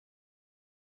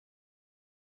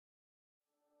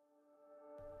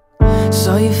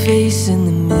Saw your face in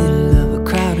the middle of a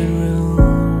crowded room.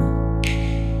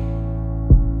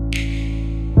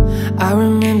 I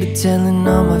remember telling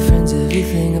all my friends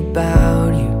everything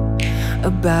about you,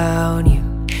 about you.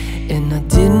 And I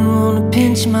didn't want to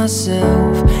pinch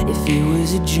myself if it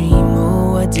was a dream.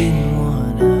 Oh, I didn't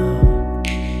want out.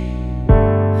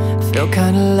 Felt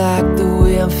kinda like the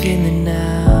way I'm feeling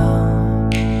now.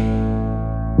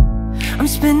 I'm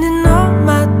spending all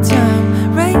my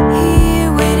time right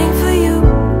here waiting for you.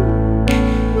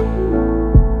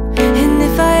 And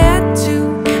if I had to,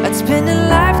 I'd spend a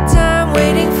lifetime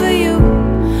waiting for you,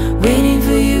 waiting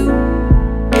for you.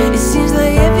 It seems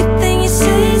like everything you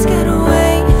say's got a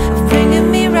way of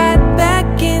bringing me right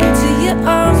back into your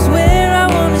arms where I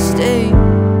wanna stay.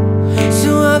 So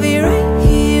I'll be right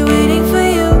here waiting for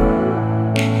you.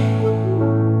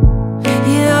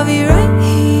 Yeah, I'll be right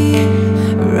here,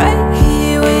 right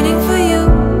here waiting for you.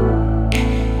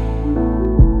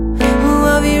 Oh,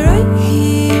 I'll be right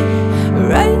here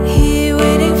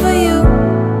waiting for you.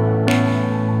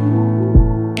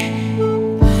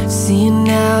 Seeing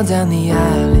now down the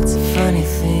aisle, it's a funny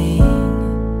thing.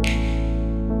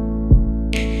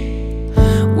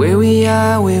 Where we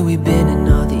are, where we've been, and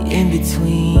all the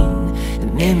in-between. The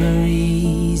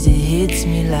memories, it hits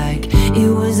me like it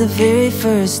was the very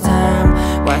first time,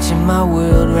 watching my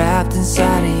world wrapped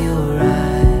inside of your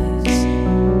eyes.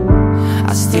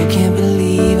 I still can't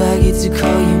believe I get to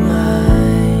call you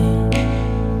mine.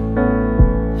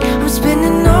 I'm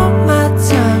spending all my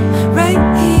time right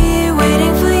here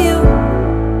waiting for you.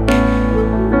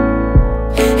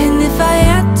 And if I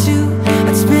had to,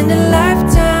 I'd spend a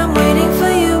lifetime waiting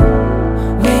for you,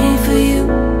 waiting for you.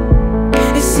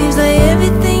 It seems like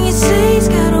everything you say's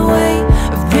got a way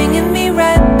of bringing me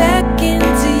right back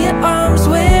into your arms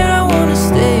where I wanna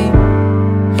stay.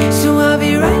 So I'll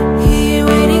be right here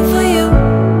waiting for you.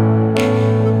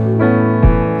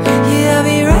 Yeah, I'll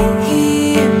be right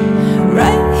here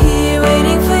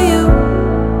waiting for you.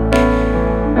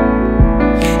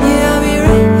 Yeah, I'll be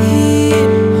right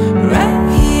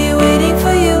here waiting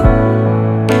for you.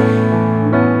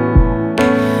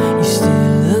 You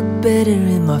still look better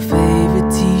in my favorite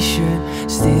t-shirt.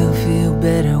 Still feel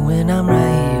better when I'm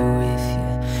right here with you.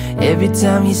 Every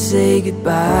time you say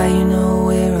goodbye, you know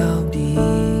where I'll be.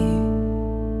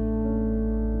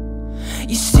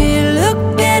 You still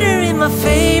look better in my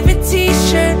favorite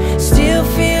t-shirt. Still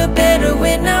feel better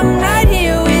when I'm right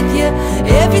here with you.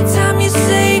 Every time you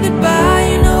say goodbye,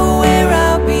 you know where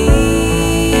I'll be.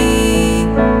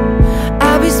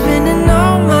 I'll be spending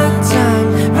all my time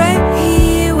right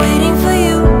here waiting for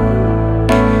you.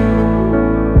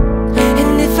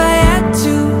 And if I had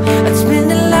to, I'd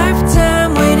spend a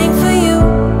lifetime waiting for you,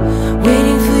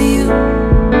 waiting for you.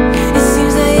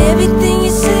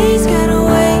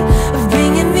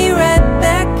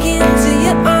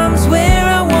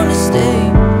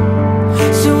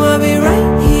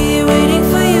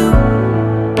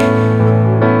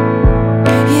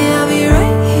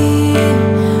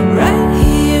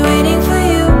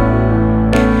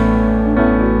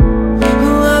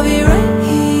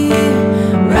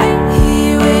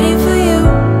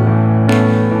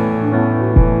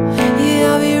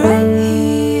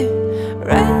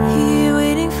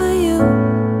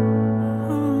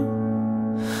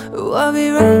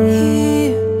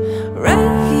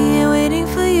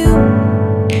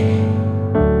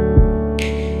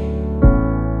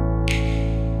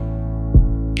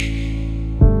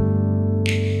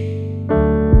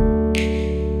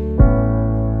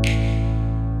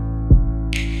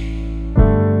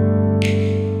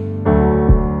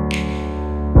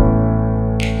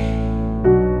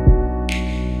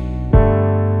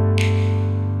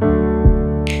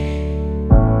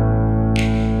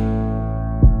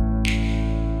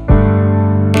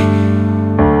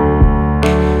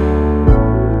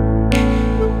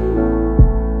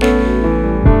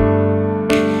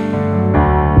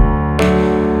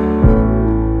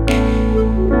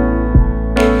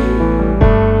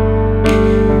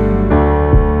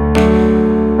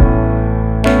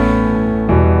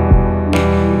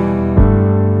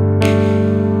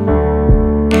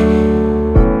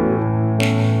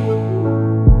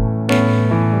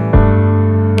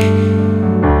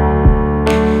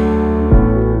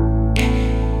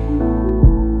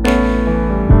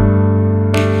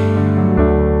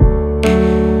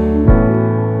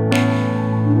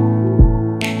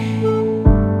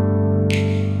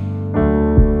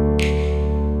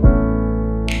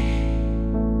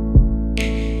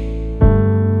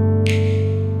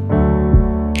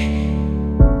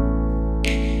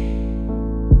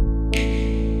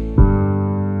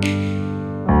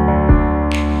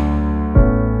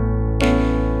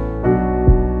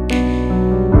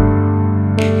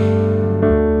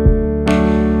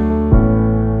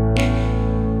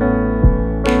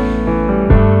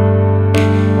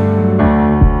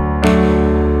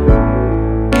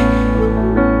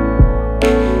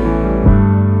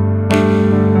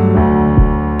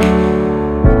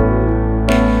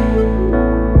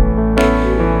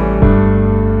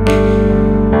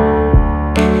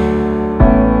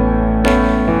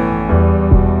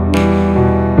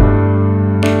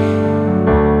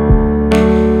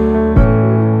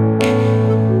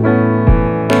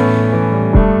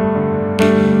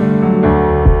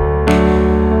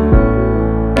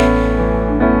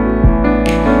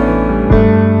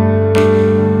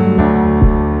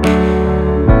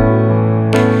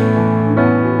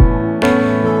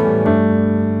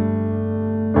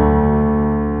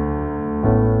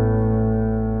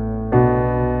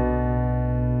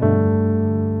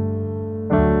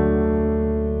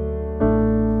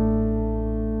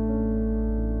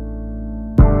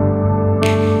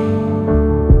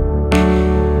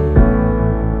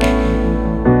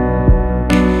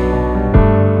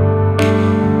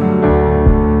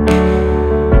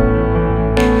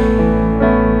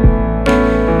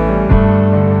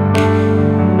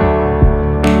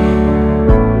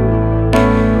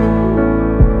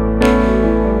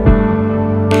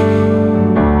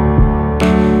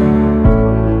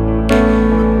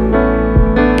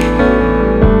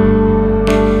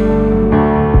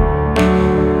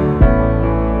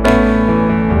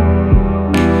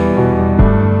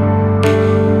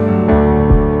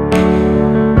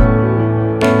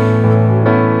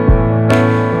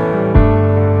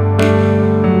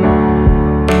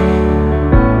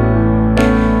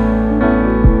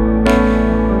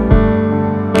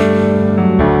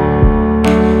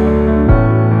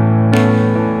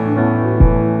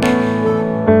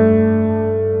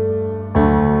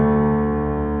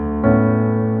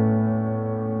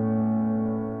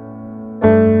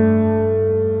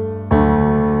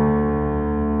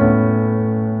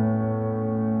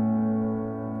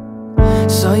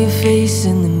 face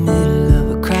in the middle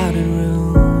of a crowded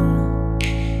room.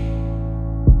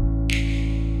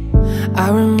 I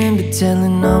remember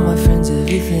telling all my friends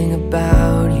everything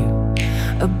about you,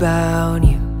 about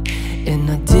you. And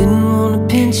I didn't want to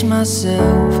pinch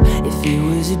myself if it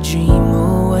was a dream.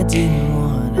 Oh, I didn't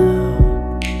want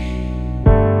out.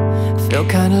 Felt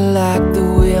kinda like the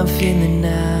way I'm feeling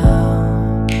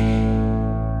now.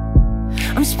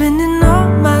 I'm spending all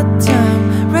my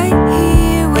time right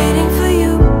here waiting for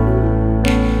you.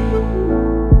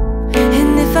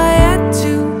 And if I had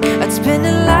to, I'd spend a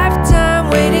lifetime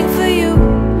waiting for you,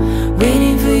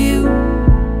 waiting for you.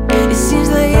 It seems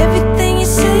like everything you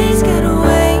say's got a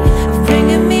way of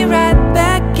bringing me right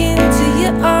back into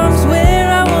your arms where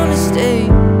I wanna stay.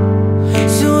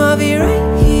 So I'll be right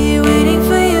here waiting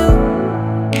for you.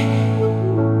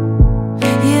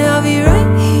 Yeah, I'll be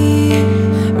right here,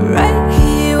 right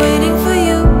here waiting for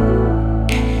you.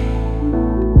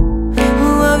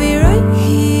 Oh, I'll be right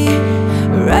here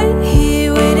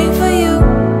waiting for you.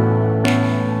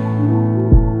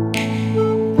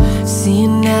 See you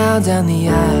now down the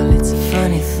aisle, it's a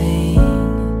funny thing.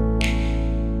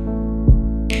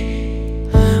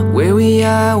 Where we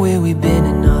are, where we've been,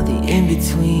 and all the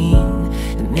in-between.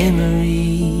 The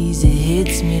memories, it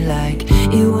hits me like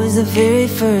it was the very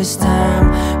first time,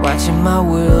 watching my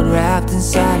world wrapped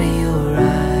inside of your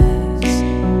eyes.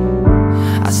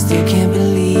 I still can't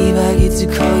believe I get to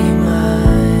call you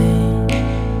mine.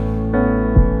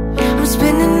 I'm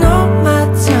spending all my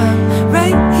time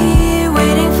right here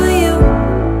waiting for you.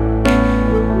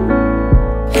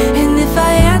 And if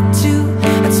I had to,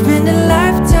 I'd spend a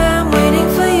lifetime waiting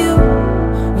for you,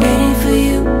 waiting for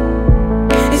you.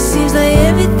 It seems like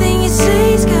everything you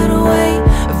say's got a way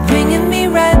of bringing me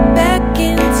right back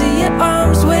into your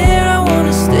arms where I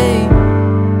wanna stay.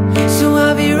 So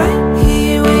I'll be right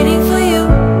here waiting for you.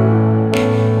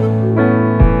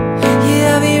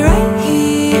 Yeah, I'll be right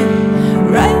here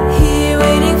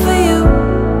waiting for you.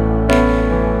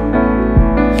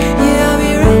 Yeah, I'll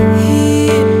be right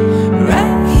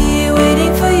here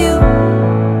waiting for you.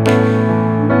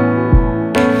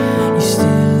 You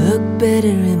still look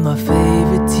better in my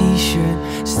favorite t-shirt.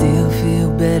 Still feel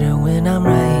better when I'm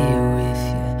right here with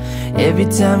you. Every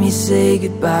time you say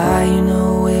goodbye, you know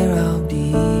where I'll be.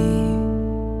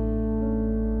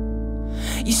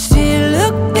 You still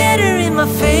look better in my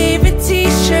favorite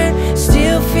t-shirt.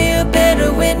 Still feel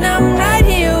better when I'm right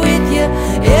here with you.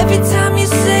 Every time you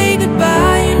say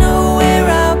goodbye, you know where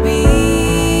I'll be.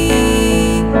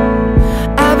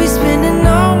 I'll be spending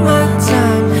all my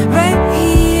time right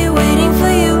here waiting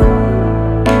for you.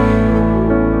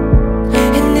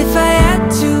 And if I had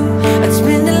to, I'd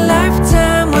spend a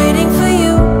lifetime waiting for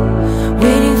you,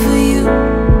 waiting for you.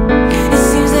 It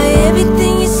seems like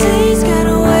everything you say's got a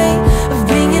way of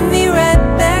bringing me right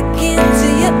back into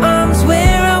your arms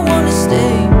where I wanna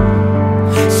stay.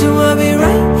 So I'll be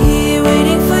right here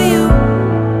waiting for you.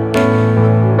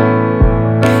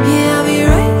 Yeah, I'll be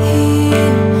right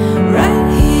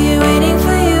here waiting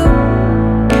for you.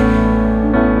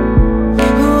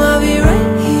 Oh, I'll be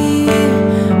right here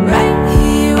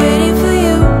waiting for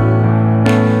you.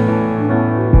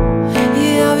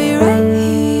 Yeah, I'll be right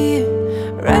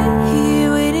here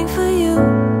waiting for you.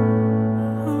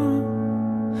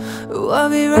 Oh, I'll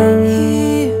be right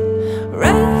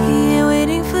here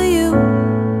waiting for you.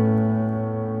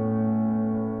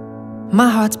 My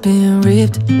heart's been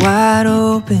ripped wide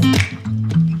open.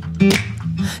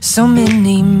 So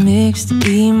many mixed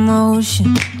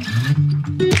emotions.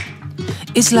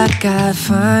 It's like I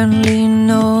finally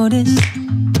noticed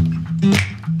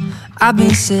I've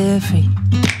been set free.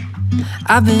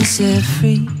 I've been set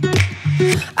free.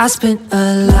 I spent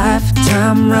a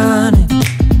lifetime running,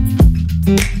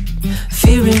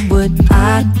 fearing what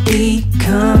I'd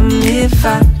become if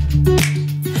I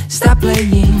stop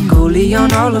playing goalie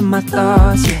on all of my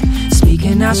thoughts, yeah.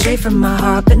 Speaking out straight from my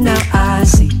heart, but now I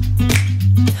see.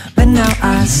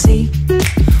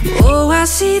 Oh, I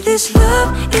see this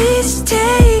love is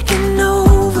taking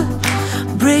over,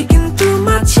 breaking through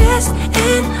my chest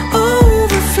and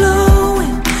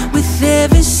overflowing. With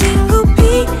every single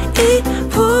beat, it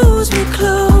pulls me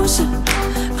closer,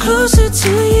 closer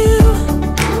to you.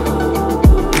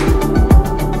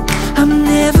 I'm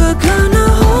never gonna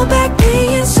hold back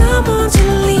being someone to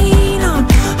lean on.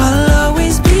 I'll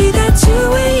always be that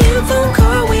 2 AM phone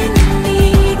call when you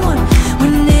need one.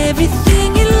 When everything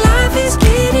in life is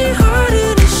getting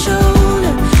harder to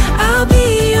shoulder, I'll be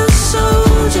your soul.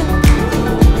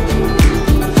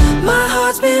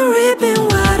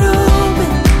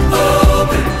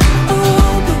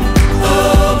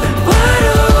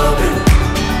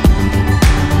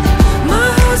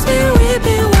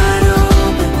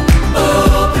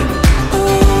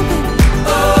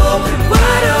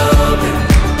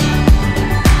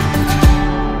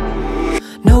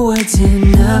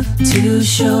 to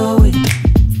show it.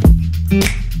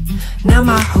 Now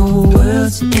my whole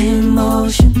world's in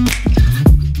motion.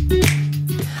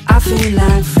 I feel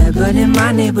like Fred, but in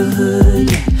my neighborhood,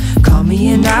 yeah. Call me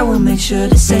and I will make sure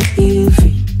to set you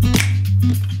free.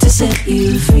 To set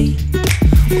you free.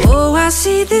 Oh, I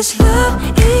see this love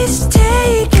is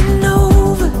taking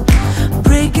over,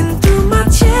 breaking through my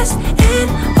chest and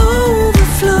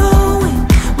overflowing.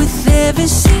 With every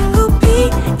single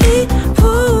beat, it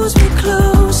pulls me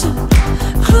closer,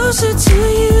 closer to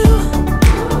you.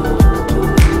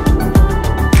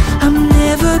 I'm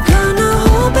never gonna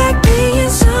hold back being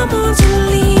someone to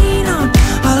lean on.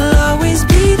 I'll always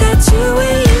be that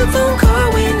two-way phone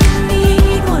call when you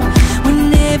need one.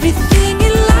 When everything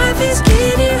in life is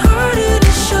getting harder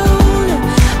to shoulder,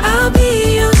 I'll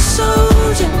be your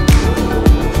soldier.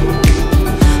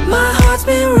 My heart's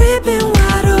been ripping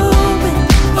wide open,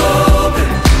 open,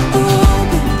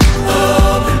 open,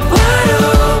 open, wide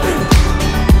open.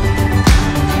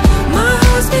 My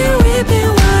heart's been ripping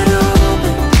wide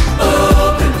open,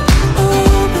 open,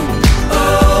 open,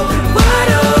 open,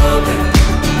 wide open.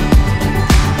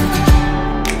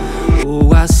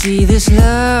 Oh, I see this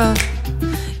love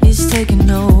is taking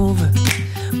over,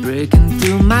 breaking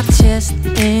through my chest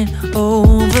and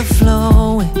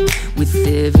overflowing. With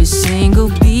every single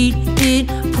beat, it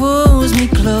pulls me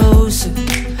close.